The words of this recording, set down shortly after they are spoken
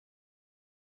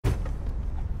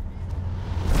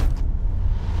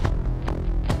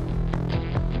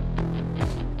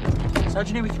How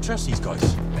do you know we can trust these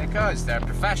guys? Because they're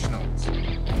professionals.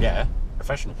 Yeah,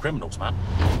 professional criminals, man.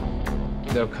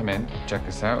 They'll come in, check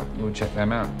us out, we'll check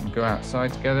them out. We'll go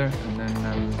outside together, and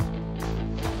then,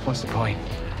 what's the point?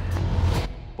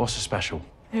 What's so special?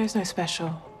 There is no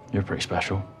special. You're pretty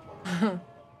special.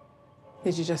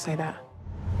 Did you just say that?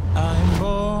 I'm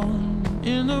born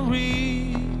in a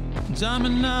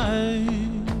diamond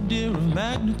idea of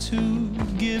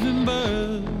magnitude, giving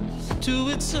birth to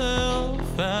itself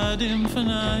ad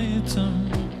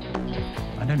infinitum.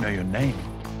 I don't know your name.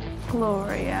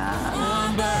 Gloria.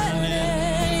 I'm burning,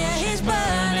 yeah, he's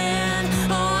burning.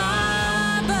 Oh,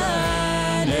 I'm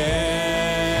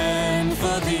burning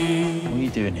for thee. What are you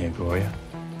doing here, Gloria?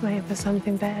 Waiting for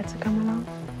something better to come along.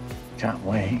 Can't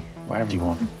wait. Whatever you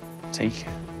want, take it.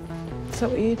 Is that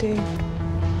what you do?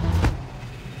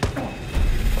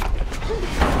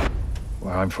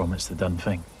 Where I'm from, it's the done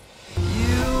thing.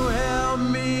 You help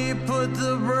me put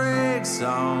the brakes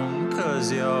on,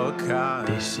 'cause you're kind.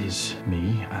 This is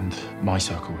me and my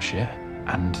circle of shit,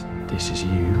 and this is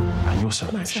you and your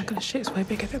circle My of shit. circle of shit's way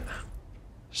bigger than that.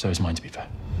 So is mine, to be fair.